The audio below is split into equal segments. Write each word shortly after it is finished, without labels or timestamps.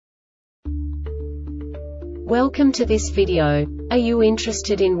Welcome to this video. Are you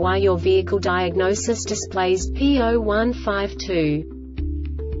interested in why your vehicle diagnosis displays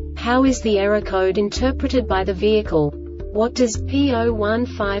P0152? How is the error code interpreted by the vehicle? What does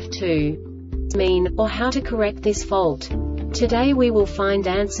P0152 mean, or how to correct this fault? Today we will find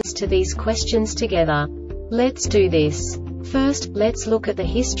answers to these questions together. Let's do this. First, let's look at the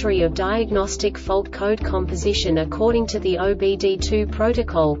history of diagnostic fault code composition according to the OBD2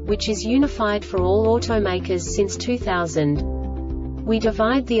 protocol, which is unified for all automakers since 2000. We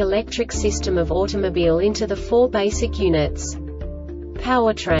divide the electric system of automobile into the four basic units: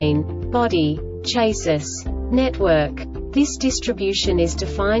 powertrain, body, chassis, network. This distribution is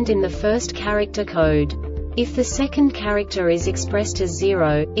defined in the first character code. If the second character is expressed as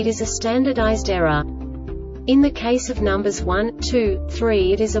 0, it is a standardized error. In the case of numbers 1, 2,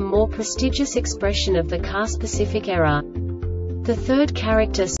 3, it is a more prestigious expression of the car-specific error. The third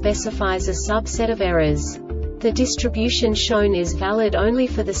character specifies a subset of errors. The distribution shown is valid only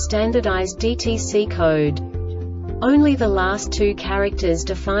for the standardized DTC code. Only the last two characters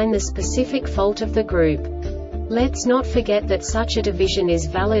define the specific fault of the group. Let's not forget that such a division is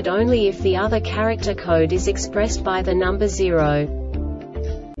valid only if the other character code is expressed by the number 0.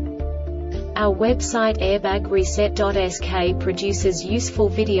 Our website airbagreset.sk produces useful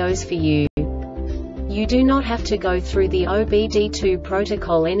videos for you. You do not have to go through the OBD2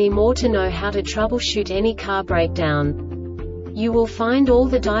 protocol anymore to know how to troubleshoot any car breakdown. You will find all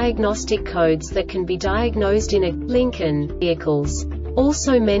the diagnostic codes that can be diagnosed in a Lincoln vehicles.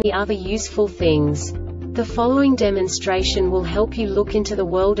 Also many other useful things. The following demonstration will help you look into the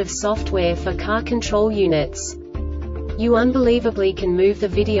world of software for car control units. You unbelievably can move the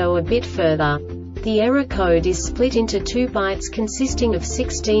video a bit further. The error code is split into 2 bytes consisting of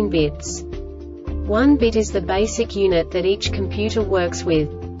 16 bits. 1 bit is the basic unit that each computer works with.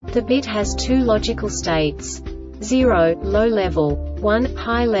 The bit has 2 logical states: 0, low level, 1,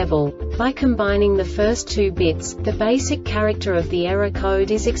 high level. By combining the first 2 bits, the basic character of the error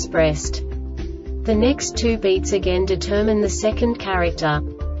code is expressed. The next 2 beats again determine the second character.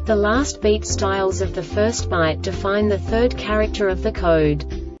 The last beat styles of the first byte define the third character of the code.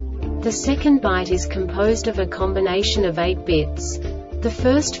 The second byte is composed of a combination of 8 bits. The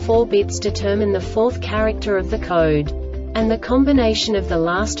first 4 bits determine the fourth character of the code. And the combination of the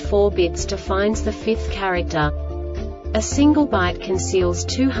last 4 bits defines the fifth character. A single byte conceals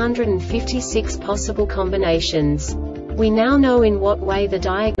 256 possible combinations. We now know in what way the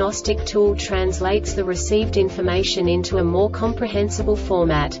diagnostic tool translates the received information into a more comprehensible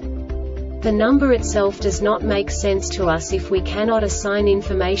format. The number itself does not make sense to us if we cannot assign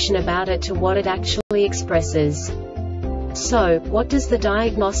information about it to what it actually expresses. So, what does the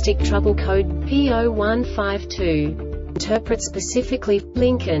diagnostic trouble code P0152 interpret specifically for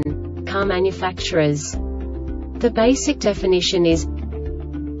Lincoln car manufacturers? The basic definition is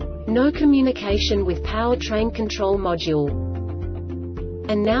no communication with powertrain control module.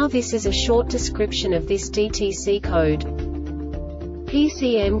 And now this is a short description of this DTC code.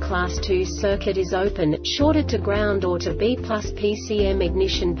 PCM Class 2 circuit is open, shorted to ground or to B+PCM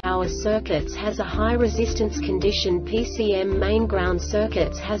ignition power circuits has a high resistance condition PCM main ground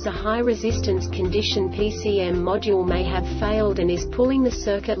circuits has a high resistance condition PCM module may have failed and is pulling the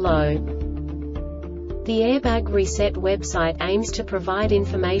circuit low. The Airbag Reset website aims to provide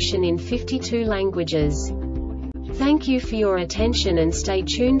information in 52 languages. Thank you for your attention and stay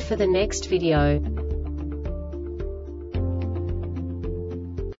tuned for the next video.